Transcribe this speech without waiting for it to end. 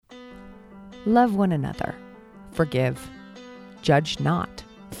Love one another. Forgive. Judge not.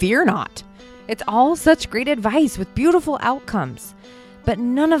 Fear not. It's all such great advice with beautiful outcomes. But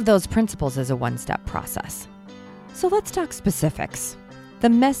none of those principles is a one-step process. So let's talk specifics. The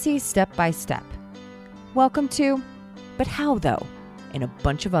messy step-by-step. Welcome to But How Though? And a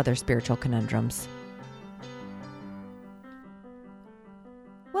bunch of other spiritual conundrums.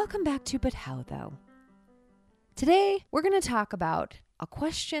 Welcome back to But How Though? Today, we're going to talk about a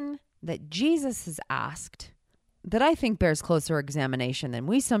question that Jesus has asked that I think bears closer examination than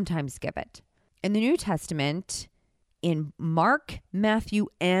we sometimes give it. In the New Testament, in Mark, Matthew,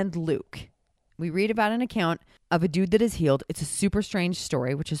 and Luke, we read about an account of a dude that is healed. It's a super strange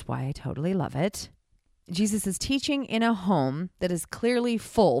story, which is why I totally love it. Jesus is teaching in a home that is clearly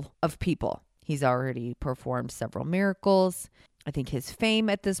full of people. He's already performed several miracles. I think his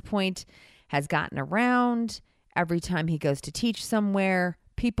fame at this point has gotten around. Every time he goes to teach somewhere,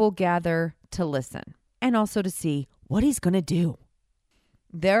 people gather to listen and also to see what he's going to do.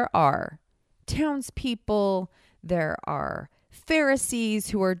 There are townspeople, there are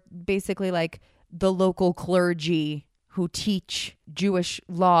Pharisees who are basically like the local clergy who teach Jewish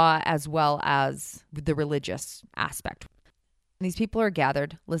law as well as the religious aspect. These people are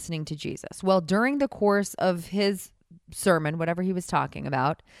gathered listening to Jesus. Well, during the course of his sermon, whatever he was talking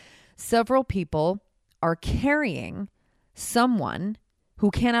about, several people are carrying someone who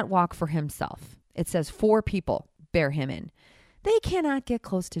cannot walk for himself. It says 4 people bear him in. They cannot get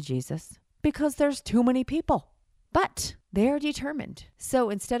close to Jesus because there's too many people. But they are determined. So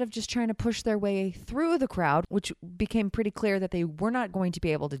instead of just trying to push their way through the crowd, which became pretty clear that they were not going to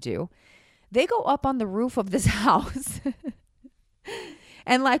be able to do, they go up on the roof of this house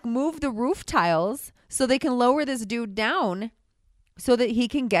and move the roof tiles so they can lower this dude down so that he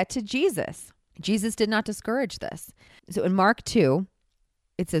can get to Jesus. Jesus did not discourage this. So in Mark 2,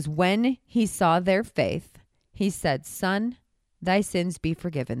 it says, when he saw their faith, he said, "Son, thy sins be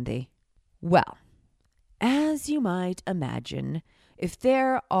forgiven thee." Well, as you might imagine, if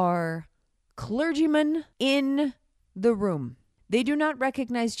there are clergymen in the room, they do not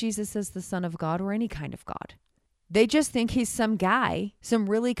recognize Jesus as the Son of God or any kind of God. They just think he's some guy, some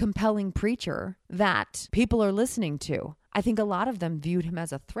really compelling preacher that people are listening to. I think a lot of them viewed him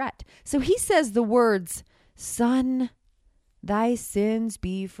as a threat. So he says the words, "Son, thy sins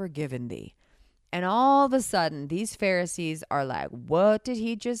be forgiven thee." And all of a sudden, these Pharisees are like, what did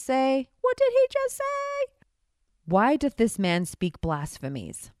he just say? What did he just say? Why doth this man speak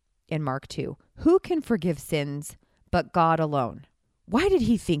blasphemies? In Mark 2, who can forgive sins but God alone? Why did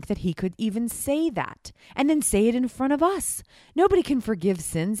he think that he could even say that and then say it in front of us? Nobody can forgive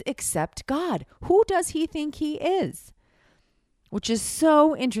sins except God. Who does he think he is? Which is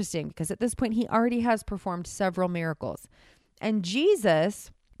so interesting because at this point, he already has performed several miracles. And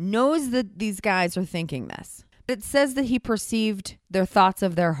Jesus knows that these guys are thinking this. But it says that he perceived their thoughts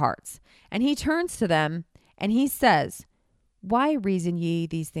of their hearts. And he turns to them and he says, "Why reason ye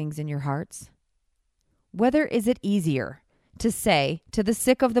these things in your hearts? Whether is it easier to say to the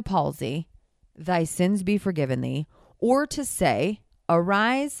sick of the palsy, thy sins be forgiven thee, or to say,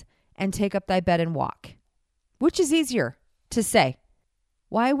 arise and take up thy bed and walk? Which is easier to say?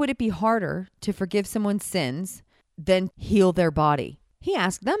 Why would it be harder to forgive someone's sins than heal their body?" He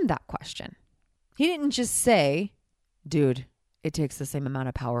asked them that question. He didn't just say, dude, it takes the same amount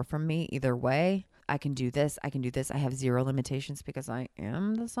of power from me either way. I can do this. I can do this. I have zero limitations because I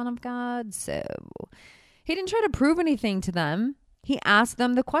am the Son of God. So he didn't try to prove anything to them. He asked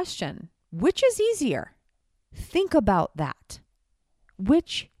them the question, which is easier? Think about that.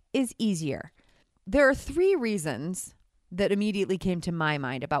 Which is easier? There are 3 reasons that immediately came to my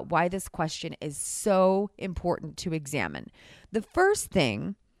mind about why this question is so important to examine. The first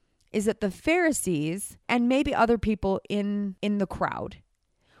thing is that the Pharisees and maybe other people in the crowd,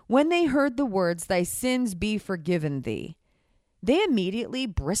 when they heard the words, "Thy sins be forgiven thee," they immediately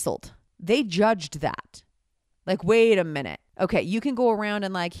bristled. They judged that. Like, wait a minute. Okay, you can go around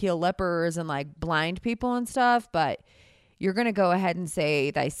and heal lepers and blind people and stuff, but you're going to go ahead and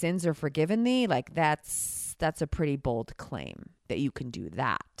say thy sins are forgiven thee? That's a pretty bold claim that you can do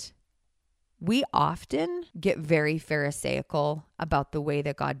that. We often get very Pharisaical about the way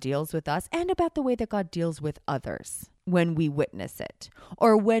that God deals with us and about the way that God deals with others when we witness it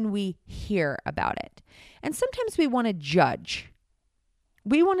or when we hear about it. And sometimes we want to judge.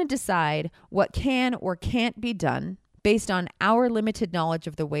 We want to decide what can or can't be done based on our limited knowledge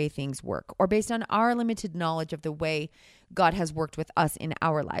of the way things work or based on our limited knowledge of the way God has worked with us in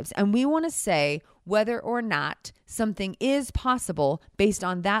our lives. And we want to say whether or not something is possible based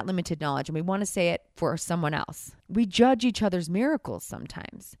on that limited knowledge. And we want to say it for someone else. We judge each other's miracles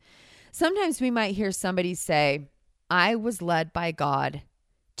sometimes. Sometimes we might hear somebody say, I was led by God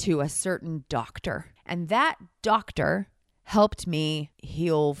to a certain doctor, and that doctor helped me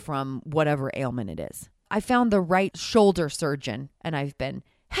heal from whatever ailment it is. I found the right shoulder surgeon, and I've been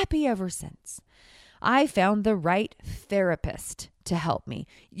happy ever since. I found the right therapist to help me.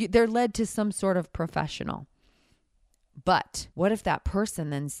 They're led to some sort of professional. But what if that person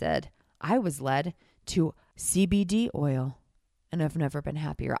then said, I was led to CBD oil and I've never been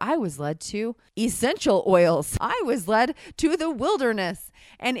happier. I was led to essential oils. I was led to the wilderness.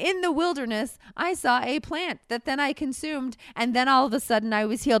 And in the wilderness, I saw a plant that then I consumed. And then all of a sudden I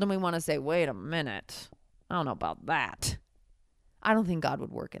was healed. And we want to say, wait a minute. I don't know about that. I don't think God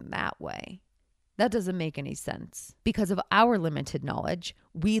would work in that way. That doesn't make any sense. Because of our limited knowledge,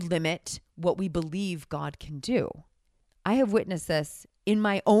 we limit what we believe God can do. I have witnessed this in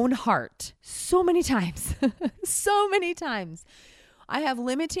my own heart so many times. So many times. I have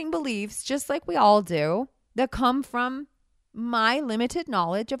limiting beliefs, just like we all do, that come from my limited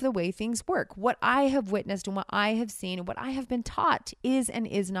knowledge of the way things work. What I have witnessed and what I have seen and what I have been taught is and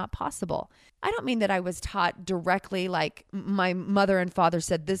is not possible. I don't mean that I was taught directly like my mother and father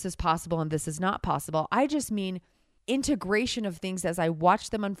said this is possible and this is not possible. I just mean integration of things as I watch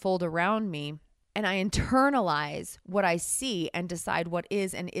them unfold around me. And I internalize what I see and decide what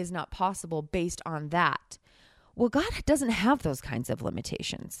is and is not possible based on that. Well, God doesn't have those kinds of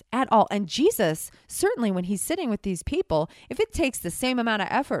limitations at all. And Jesus, certainly when he's sitting with these people, if it takes the same amount of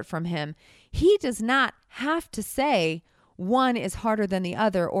effort from him, he does not have to say one is harder than the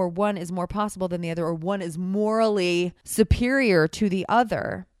other, or one is more possible than the other, or one is morally superior to the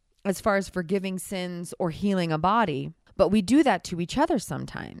other as far as forgiving sins or healing a body. But we do that to each other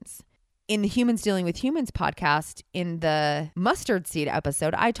sometimes. In the Humans Dealing with Humans podcast, in the mustard seed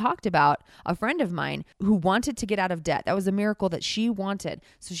episode, I talked about a friend of mine who wanted to get out of debt. That was a miracle that she wanted.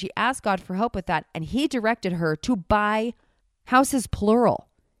 So she asked God for help with that, and he directed her to buy houses, plural.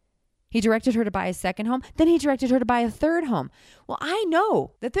 He directed her to buy a second home. Then he directed her to buy a third home. Well, I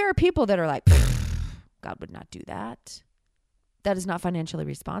know that there are people that are like, God would not do that. That is not financially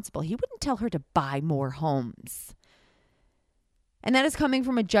responsible. He wouldn't tell her to buy more homes. And that is coming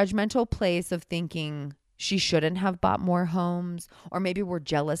from a judgmental place of thinking she shouldn't have bought more homes, or maybe we're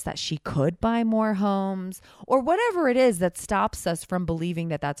jealous that she could buy more homes, or whatever it is that stops us from believing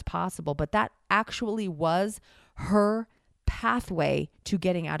that that's possible. But that actually was her pathway to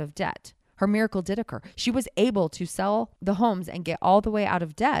getting out of debt. Her miracle did occur. She was able to sell the homes and get all the way out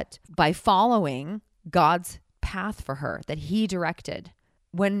of debt by following God's path for her that he directed.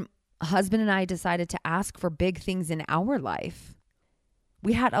 When husband and I decided to ask for big things in our life,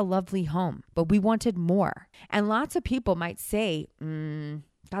 we had a lovely home, but we wanted more. And lots of people might say,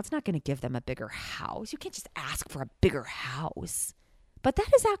 God's not going to give them a bigger house. You can't just ask for a bigger house. But that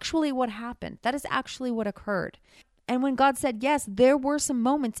is actually what happened. That is actually what occurred. And when God said yes, there were some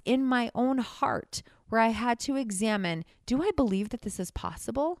moments in my own heart where I had to examine, do I believe that this is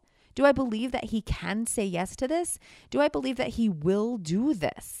possible? Do I believe that he can say yes to this? Do I believe that he will do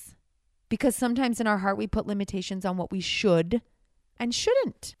this? Because sometimes in our heart, we put limitations on what we should and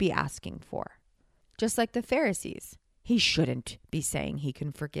shouldn't be asking for. Just like the Pharisees. He shouldn't be saying he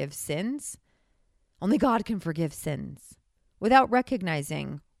can forgive sins. Only God can forgive sins. Without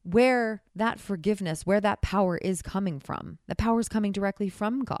recognizing where that forgiveness, where that power is coming from. The power is coming directly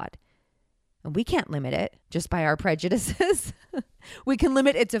from God. And we can't limit it just by our prejudices. We can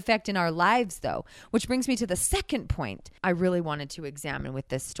limit its effect in our lives, though. Which brings me to the second point I really wanted to examine with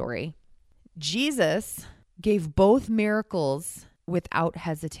this story. Jesus gave both miracles without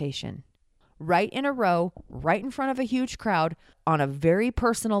hesitation, right in a row, right in front of a huge crowd, on a very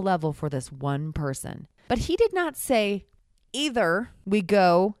personal level for this one person. But he did not say, either we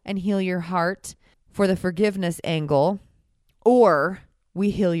go and heal your heart for the forgiveness angle, or we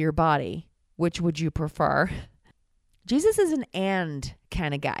heal your body. Which would you prefer? Jesus is an and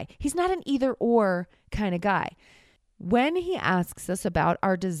kind of guy. He's not an either or kind of guy. When he asks us about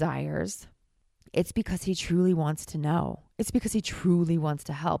our desires, it's because he truly wants to know. It's because he truly wants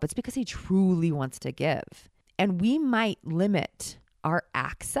to help. It's because he truly wants to give. And we might limit our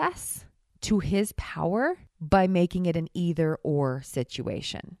access to his power by making it an either or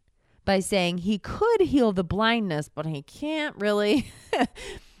situation. By saying he could heal the blindness, but he can't really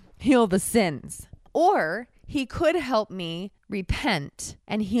heal the sins. Or he could help me repent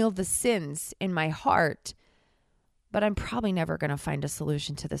and heal the sins in my heart, but I'm probably never going to find a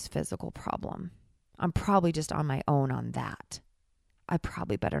solution to this physical problem. I'm probably just on my own on that. I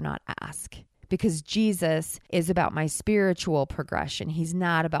probably better not ask, because Jesus is about my spiritual progression. He's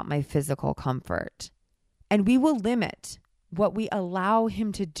not about my physical comfort. And we will limit what we allow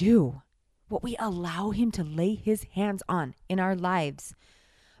him to do, what we allow him to lay his hands on in our lives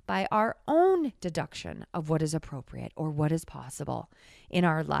by our own deduction of what is appropriate or what is possible in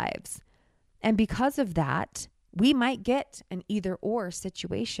our lives. And because of that, we might get an either or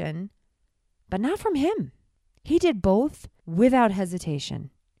situation, but not from him. He did both without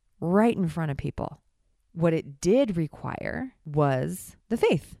hesitation, right in front of people. What it did require was the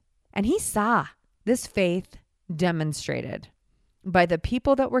faith. And he saw this faith demonstrated by the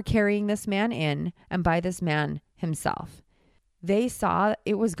people that were carrying this man in and by this man himself. They saw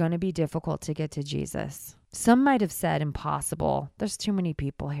it was going to be difficult to get to Jesus. Some might have said impossible. There's too many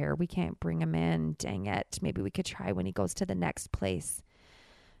people here. We can't bring him in. Dang it. Maybe we could try when he goes to the next place.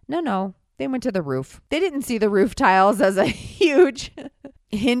 No. They went to the roof. They didn't see the roof tiles as a huge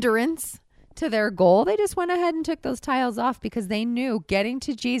hindrance to their goal. They just went ahead and took those tiles off because they knew getting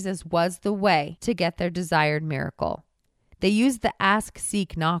to Jesus was the way to get their desired miracle. They used the ask,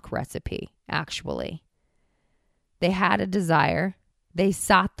 seek, knock recipe, actually. They had a desire. They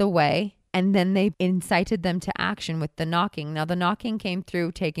sought the way, and then they incited them to action with the knocking. Now, the knocking came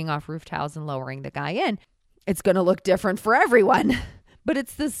through taking off roof tiles and lowering the guy in. It's going to look different for everyone, but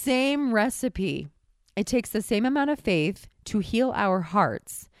it's the same recipe. It takes the same amount of faith to heal our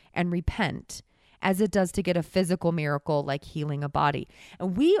hearts and repent as it does to get a physical miracle like healing a body.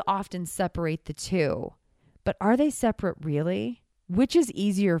 And we often separate the two, but are they separate really? Which is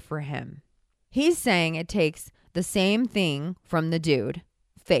easier for him? He's saying it takes the same thing from the dude,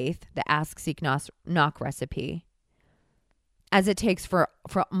 faith, the ask, seek, knock recipe, as it takes for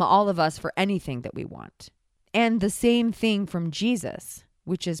all of us for anything that we want. And the same thing from Jesus,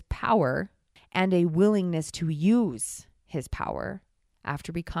 which is power and a willingness to use his power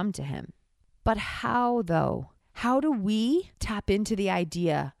after we come to him. But how, though? How do we tap into the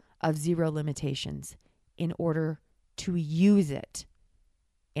idea of zero limitations in order to use it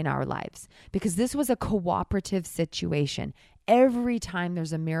in our lives? Because this was a cooperative situation. Every time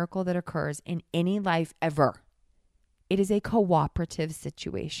there's a miracle that occurs in any life ever, it is a cooperative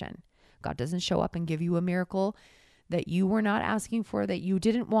situation. God doesn't show up and give you a miracle that you were not asking for, that you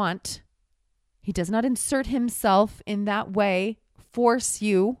didn't want. He does not insert himself in that way, force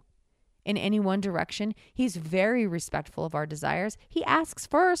you in any one direction. He's very respectful of our desires. He asks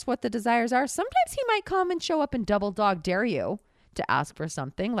first what the desires are. Sometimes he might come and show up and double dog dare you to ask for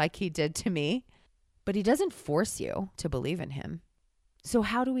something like he did to me, but he doesn't force you to believe in him. So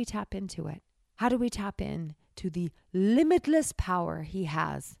how do we tap into it? How do we tap into the limitless power he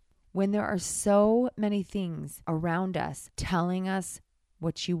has when there are so many things around us telling us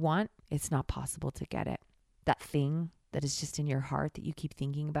what you want? It's not possible to get it. That thing that is just in your heart that you keep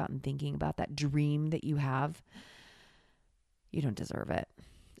thinking about and thinking about, that dream that you have, you don't deserve it.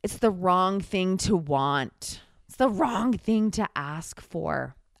 It's the wrong thing to want. It's the wrong thing to ask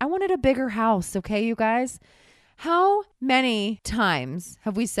for. I wanted a bigger house, okay, you guys? How many times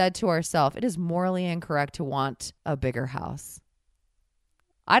have we said to ourselves, it is morally incorrect to want a bigger house?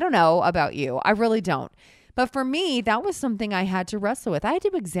 I don't know about you. I really don't. But for me, that was something I had to wrestle with. I had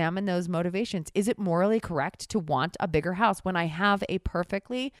to examine those motivations. Is it morally correct to want a bigger house when I have a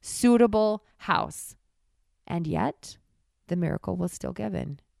perfectly suitable house? And yet, the miracle was still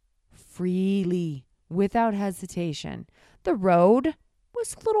given freely, without hesitation. The road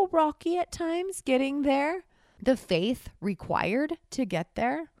was a little rocky at times getting there. The faith required to get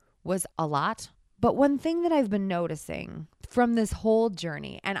there was a lot. But one thing that I've been noticing from this whole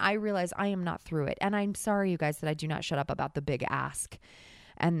journey, and I realize I am not through it, and I'm sorry, you guys, that I do not shut up about the big ask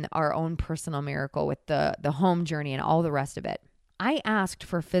and our own personal miracle with the home journey and all the rest of it. I asked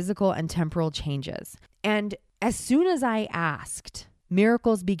for physical and temporal changes. And as soon as I asked,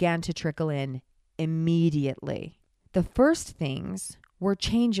 miracles began to trickle in immediately. The first things were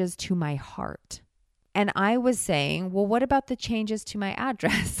changes to my heart. And I was saying, well, what about the changes to my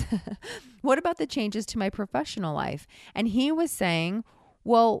address? What about the changes to my professional life? And he was saying,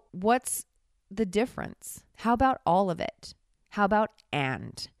 well, what's the difference? How about all of it? How about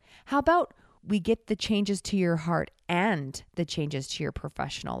and? How about we get the changes to your heart and the changes to your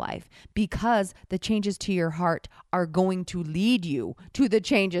professional life? Because the changes to your heart are going to lead you to the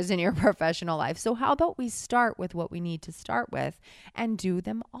changes in your professional life. So how about we start with what we need to start with and do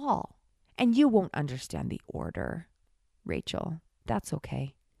them all? And you won't understand the order, Rachel. That's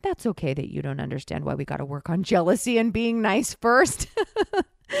okay. That's okay that you don't understand why we got to work on jealousy and being nice first.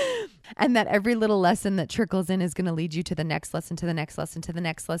 And that every little lesson that trickles in is going to lead you to the next lesson, to the next lesson, to the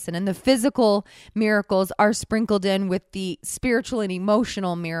next lesson. And the physical miracles are sprinkled in with the spiritual and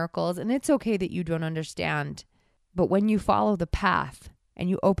emotional miracles. And it's okay that you don't understand. But when you follow the path and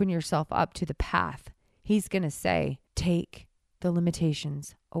you open yourself up to the path, he's going to say, take the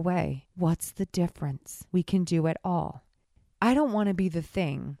limitations away. What's the difference? We can do it all. I don't want to be the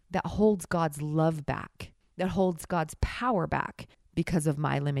thing that holds God's love back, that holds God's power back because of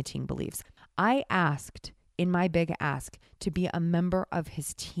my limiting beliefs. I asked in my big ask to be a member of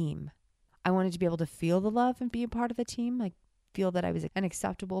his team. I wanted to be able to feel the love and be a part of the team, like feel that I was an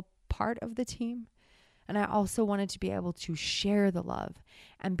acceptable part of the team. And I also wanted to be able to share the love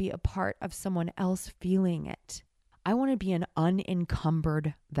and be a part of someone else feeling it. I want to be an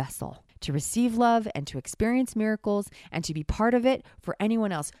unencumbered vessel to receive love and to experience miracles and to be part of it for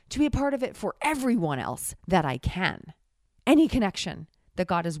anyone else, to be a part of it for everyone else that I can. Any connection that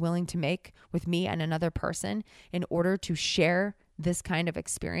God is willing to make with me and another person in order to share this kind of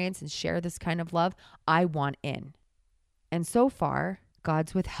experience and share this kind of love, I want in. And so far,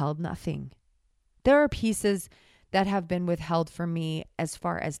 God's withheld nothing. There are pieces that have been withheld for me as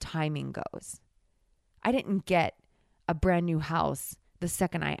far as timing goes. I didn't get a brand new house the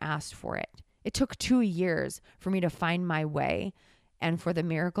second I asked for it. It took 2 years for me to find my way and for the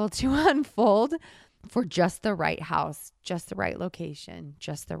miracle to unfold for just the right house, just the right location,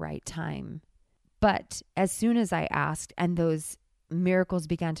 just the right time. But as soon as I asked and those miracles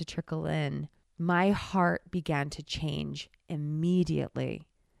began to trickle in, my heart began to change immediately.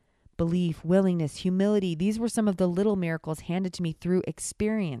 Belief, willingness, humility, these were some of the little miracles handed to me through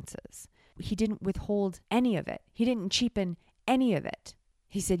experiences. He didn't withhold any of it. He didn't cheapen any of it.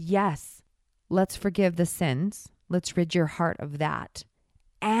 He said, yes, let's forgive the sins. Let's rid your heart of that.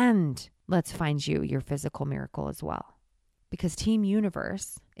 And let's find you your physical miracle as well. Because Team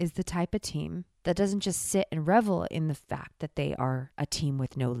Universe is the type of team that doesn't just sit and revel in the fact that they are a team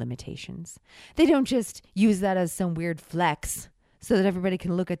with no limitations. They don't just use that as some weird flex so that everybody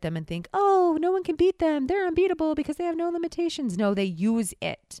can look at them and think, oh, no one can beat them. They're unbeatable because they have no limitations. No, they use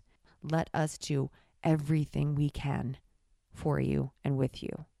it. Let us do everything we can for you and with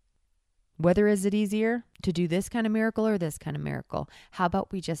you. Whether is it easier to do this kind of miracle or this kind of miracle? How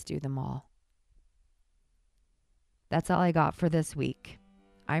about we just do them all? That's all I got for this week.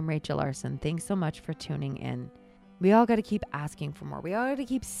 I'm Rachel Larson. Thanks so much for tuning in. We all got to keep asking for more. We all got to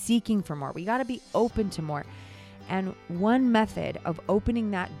keep seeking for more. We got to be open to more. And one method of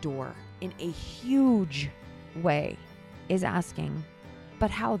opening that door in a huge way is asking,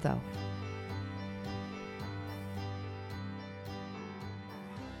 but how though?